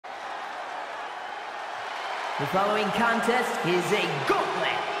The following contest is a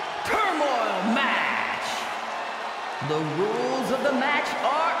gauntlet turmoil match. The rules of the match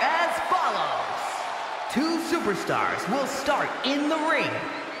are as follows. Two superstars will start in the ring.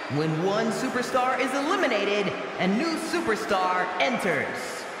 When one superstar is eliminated, a new superstar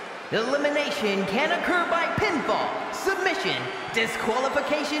enters. Elimination can occur by pinfall, submission,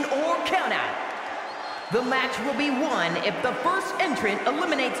 disqualification, or countout. The match will be won if the first entrant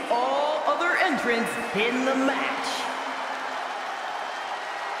eliminates all other entrants in the match.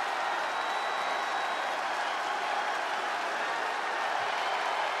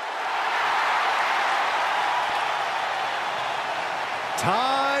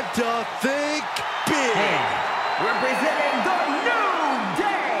 Time to think big. And representing the New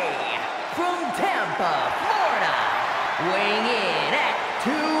Day from Tampa, Florida, weighing in at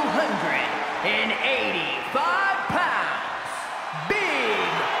 285 pounds,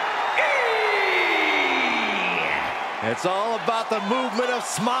 Big E! It's all about the movement of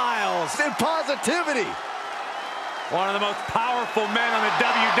smiles and positivity. One of the most powerful men on the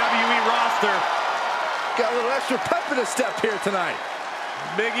WWE roster. Got a little extra pep in his step here tonight.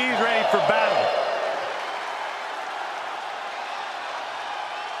 Big E's ready for battle.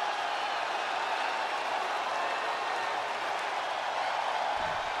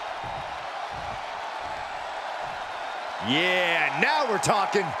 Yeah, now we're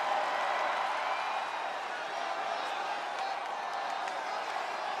talking.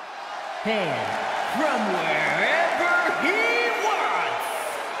 And from wherever he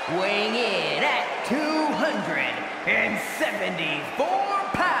wants, weighing in at 274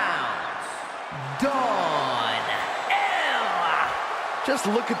 pounds, Darnell. Just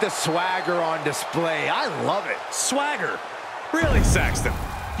look at the swagger on display. I love it. Swagger. Really, Saxton?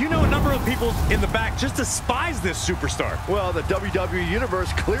 You know a number of people in the back just despise this superstar. Well, the WWE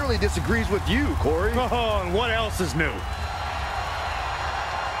Universe clearly disagrees with you, Corey. Oh, and what else is new?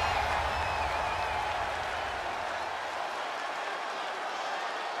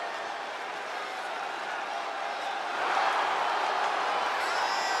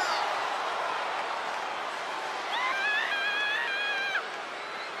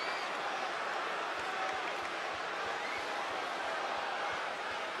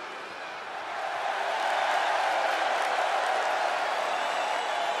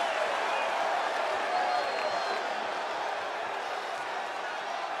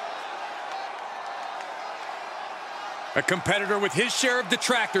 A competitor with his share of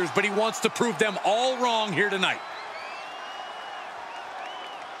detractors, but he wants to prove them all wrong here tonight.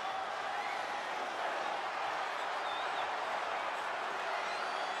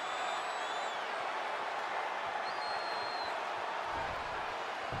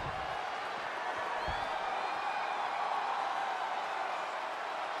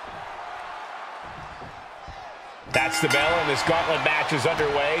 That's the bell, and this gauntlet match is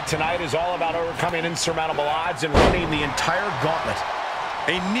underway. Tonight is all about overcoming insurmountable odds and running the entire gauntlet.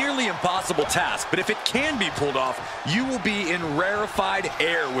 A nearly impossible task, but if it can be pulled off, you will be in rarefied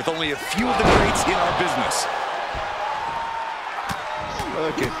air with only a few of the greats in our business.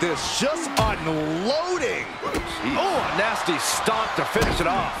 Look at this, just unloading. Jeez. Oh, a nasty stomp to finish it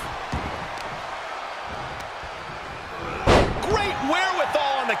off. Great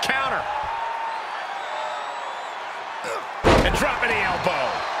wherewithal on the counter. And dropping the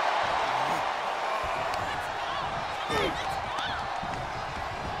elbow.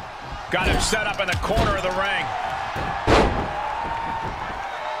 Got him set up in the corner of the ring.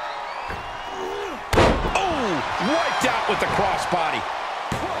 Oh, wiped out with the crossbody.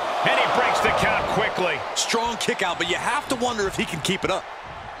 And he breaks the count quickly. Strong kick out, but you have to wonder if he can keep it up.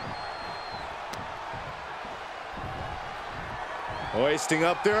 Hoisting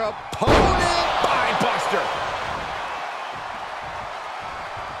up their opponent. Spine buster.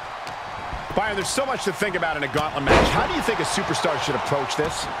 Byron, there's so much to think about in a gauntlet match. How do you think a superstar should approach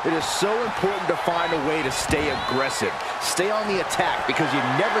this? It is so important to find a way to stay aggressive. Stay on the attack because you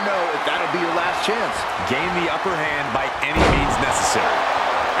never know if that'll be your last chance. Gain the upper hand by any means necessary.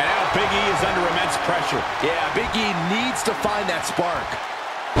 And now Big E is under immense pressure. Yeah, Big E needs to find that spark.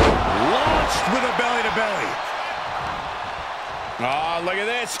 Launched with a belly-to-belly. Oh, look at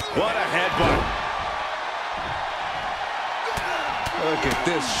this. What a headbutt. Look at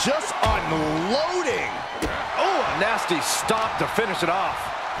this, just unloading. Oh, a nasty stomp to finish it off.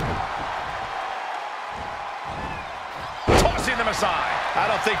 Tossing them aside. I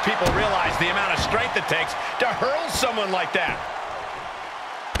don't think people realize the amount of strength it takes to hurl someone like that.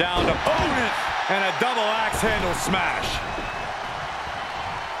 Down to opponent and a double axe handle smash.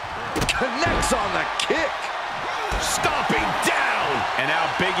 Connects on the kick. Stomping down. And now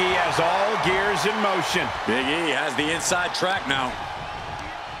Big E has all gears in motion. Big E has the inside track now.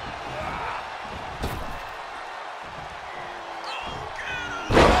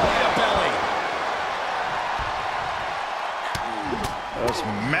 Just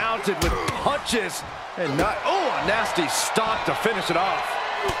mounted with punches and not, a nasty stop to finish it off.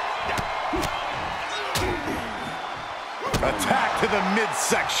 Attack to the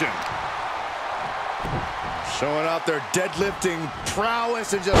midsection. Showing out their deadlifting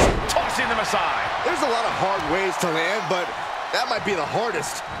prowess and just Tossing them aside. there's a lot of hard ways to land, but that might be the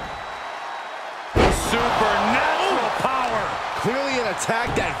hardest. Supernatural power. Clearly an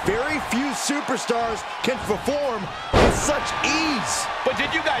attack that very few superstars can perform with such ease. But did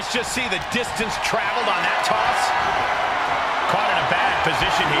you guys just see the distance traveled on that toss? Caught in a bad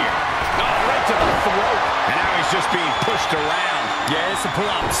position here. Oh, right to the throat. And now he's just being pushed around. Yeah, it's to pull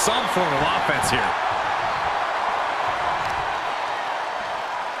out some form of offense here.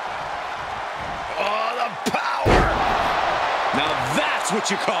 Oh, the power. Now that's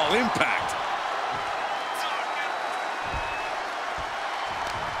what you call impact.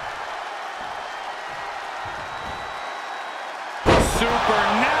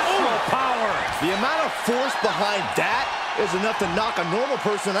 Supernatural power. The amount of force behind that is enough to knock a normal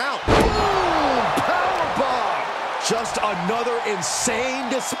person out. Boom! Powerbomb! Just another insane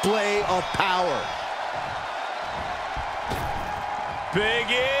display of power. Big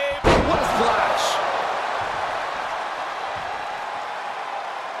E. What a flash!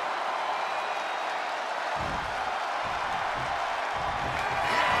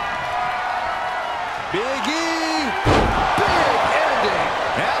 Big E! Big ending!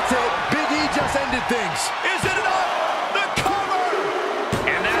 That's it. Big E just ended things. Is it enough? The cover!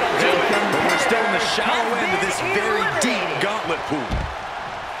 And that'll do it. But we're still in the shallow end of this very deep gauntlet pool.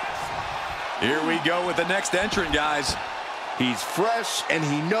 Here we go with the next entrant, guys. He's fresh, and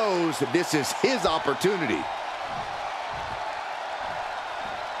he knows that this is his opportunity.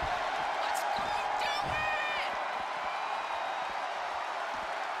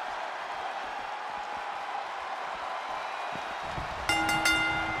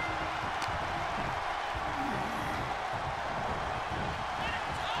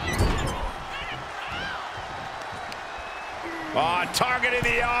 Oh, targeting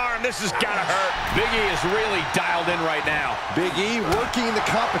the arm. This has got to hurt. Big E is really dialed in right now. Big E working the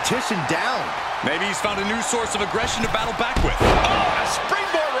competition down. Maybe he's found a new source of aggression to battle back with. Oh, a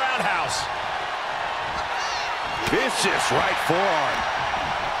springboard roundhouse. Vicious right forearm.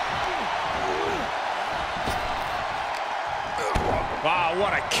 Wow,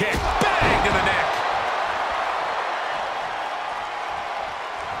 what a kick. Bang to the neck.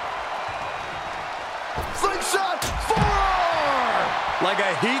 Slingshot forearm. Like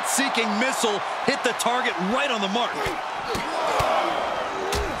a heat-seeking missile, hit the target right on the mark.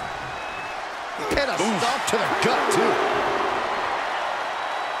 And a stomp to the gut, too.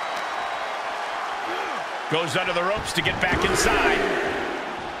 Goes under the ropes to get back inside.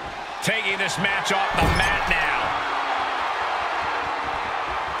 Taking this match off the mat now.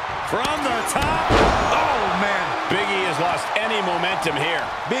 From the top. Oh, man. Big E has lost any momentum here.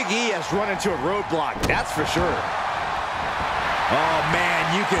 Big E has run into a roadblock, that's for sure. Oh,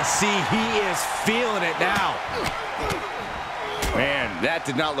 man, you can see he is feeling it now. Man, that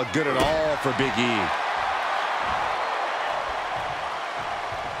did not look good at all for Big E.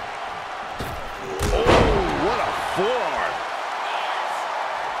 Oh, what a forearm.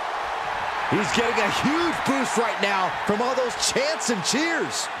 He's getting a huge boost right now from all those chants and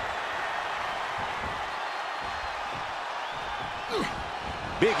cheers.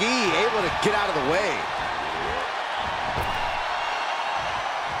 Big E able to get out of the way.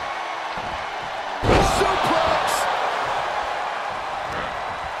 Suplex!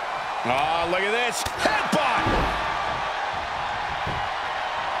 Oh, look at this. Headbutt!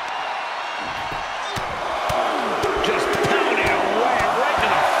 Just pounding away right to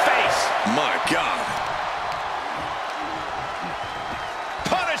the face. My God.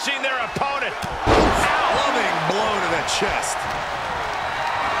 Punishing their opponent. Loving blow to the chest.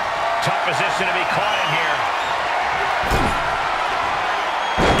 Tough position to be caught in here.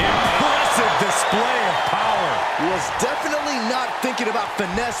 Impressive display of power. Was definitely not thinking about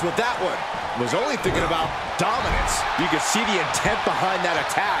finesse with that one. Was only thinking about dominance. You can see the intent behind that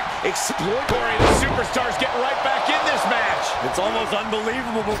attack. Corey, the superstars getting right back in this match. It's almost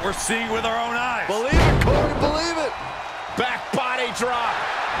unbelievable what we're seeing with our own eyes. Believe it, Corey, believe it. Back body drop.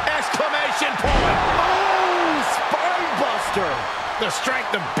 Exclamation point. Oh, spine buster. The strength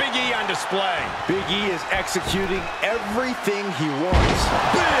of Big E on display. Big E is executing everything he wants.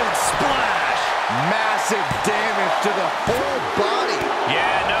 Big splash. Massive damage to the whole body.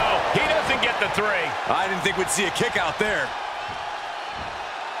 Yeah, no, he doesn't get the 3. I didn't think we'd see a kick out there.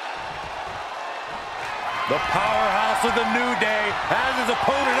 The powerhouse of the New Day has his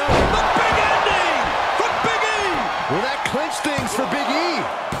opponent up. The big ending from Big E. Will that clinch things for Big E?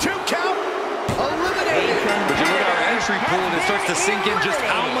 2 count. Eliminated. But you look at our entry pool and it starts to sink in just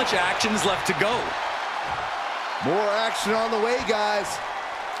how much action is left to go. More action on the way, guys.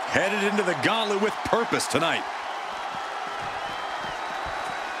 Headed into the gauntlet with purpose tonight.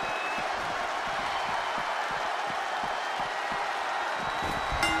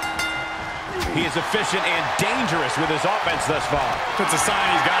 He is efficient and dangerous with his offense thus far. That's a sign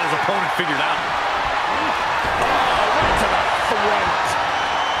he's got his opponent figured out. Oh, right to the throat.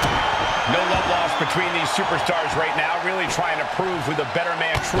 No love lost between these superstars right now, really trying to prove who the better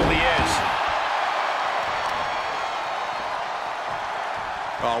man truly is.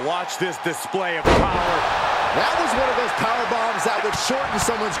 Oh, watch this display of power. That was one of those power bombs that would shorten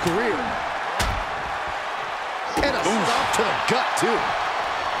someone's career. And a stomp to the gut, too.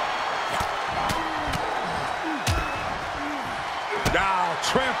 Now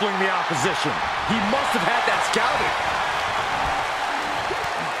trampling the opposition. He must have had that scouted.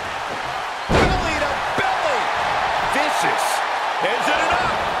 Belly to belly. Vicious. Is it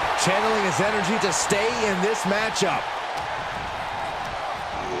enough? Channeling his energy to stay in this matchup.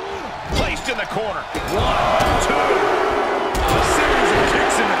 Placed in the corner. 1, 2. A series of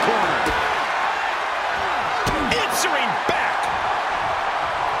kicks in the corner. Answering back.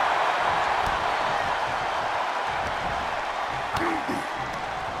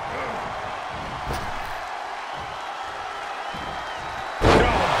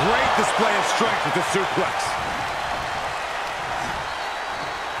 Great display of strength with the suplex.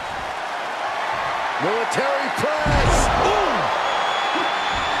 Military press. Boom.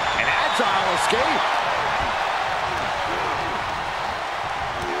 An agile escape.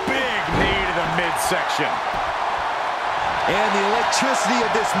 Big knee to the midsection. And the electricity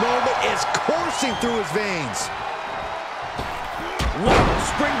of this moment is coursing through his veins. Wow,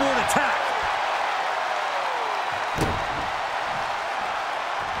 springboard attack.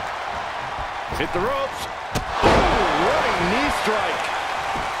 Hit the ropes. Ooh, running knee strike.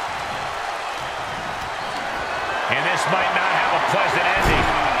 And this might not have a pleasant ending.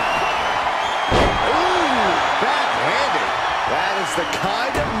 Ooh, backhanded. That is the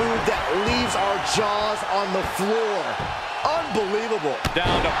kind of move that leaves our jaws on the floor. Unbelievable.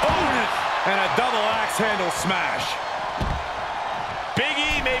 Down to opponent and a double axe handle smash. Big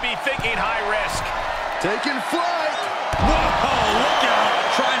E may be thinking high risk. Taking flight. Whoa, look out.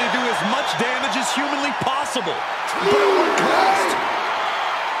 Trying to do as much damage as humanly possible. But at what cost?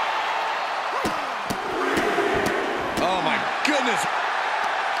 Oh, my goodness.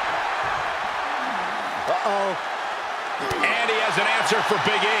 Uh-oh. And he has an answer for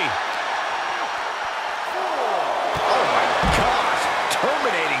Big E. Oh, my gosh.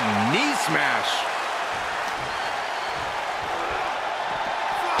 Terminating knee smash.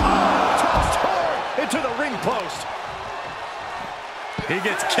 Tossed hard into the ring post. He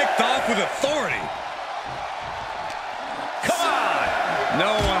gets kicked off with authority. Come on.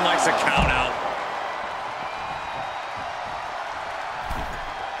 No one likes a count out.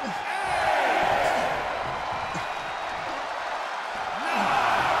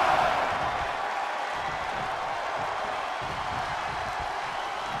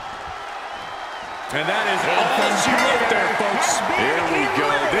 And that is all she wrote there, folks. Here we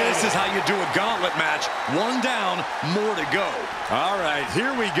go. This is how you do a gauntlet match. 1 down, more to go. All right,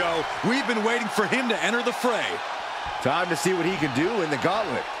 here we go. We've been waiting for him to enter the fray. Time to see what he can do in the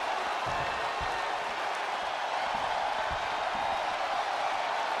gauntlet.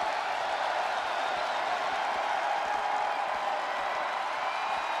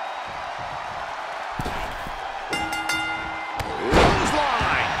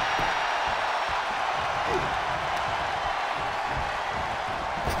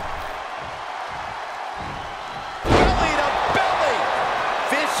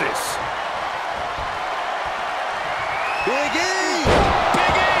 Big E!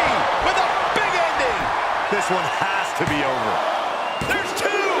 Big E! With a big ending! This one has to be over. There's 2!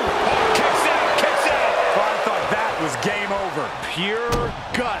 Oh, kicks out, kicks out! Oh, I thought that was game over. Pure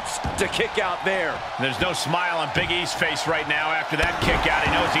guts to kick out there. There's no smile on Big E's face right now after that kick out.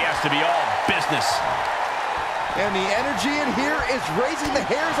 He knows he has to be all business. And the energy in here is raising the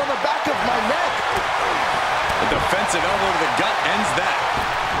hairs on the back of my neck. A defensive elbow to the gut ends that.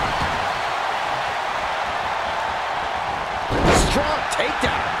 Strong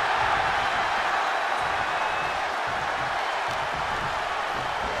takedown.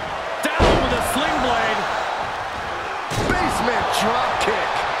 Down with a sling blade. Basement drop kick.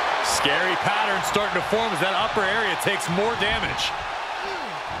 Scary pattern starting to form as that upper area takes more damage.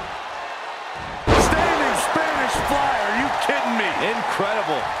 Standing Spanish fly, are you kidding me?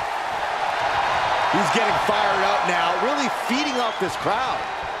 Incredible. He's getting fired up now, really feeding off this crowd.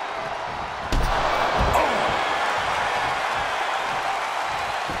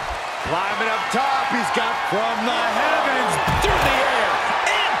 Climbing up top, he's got from the heavens, through the air,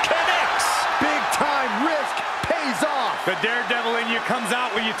 and connects. Big time risk pays off. The daredevil in you comes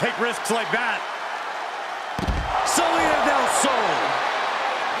out when you take risks like that. Salida del Sol.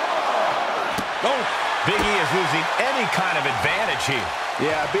 Oh, Big E is losing any kind of advantage here.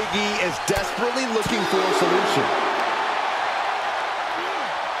 Yeah, Big E is desperately looking for a solution.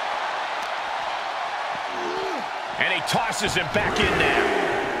 And he tosses him back in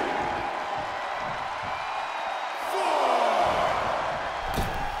there.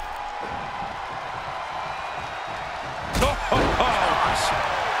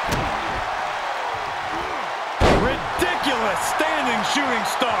 Ridiculous standing shooting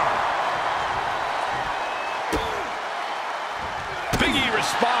star. Big E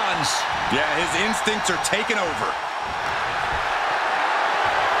responds. Yeah, his instincts are taking over.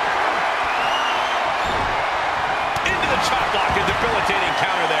 Into the chop block, a debilitating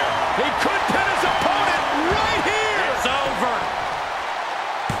counter there. He could pin his opponent right here. It's over.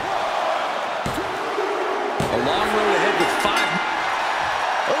 A long road ahead with 5.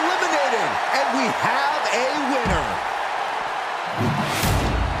 Eliminated, and we have a winner.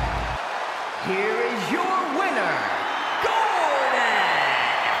 Here is your winner, Gordon!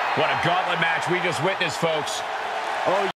 What a gauntlet match we just witnessed, folks. Oh,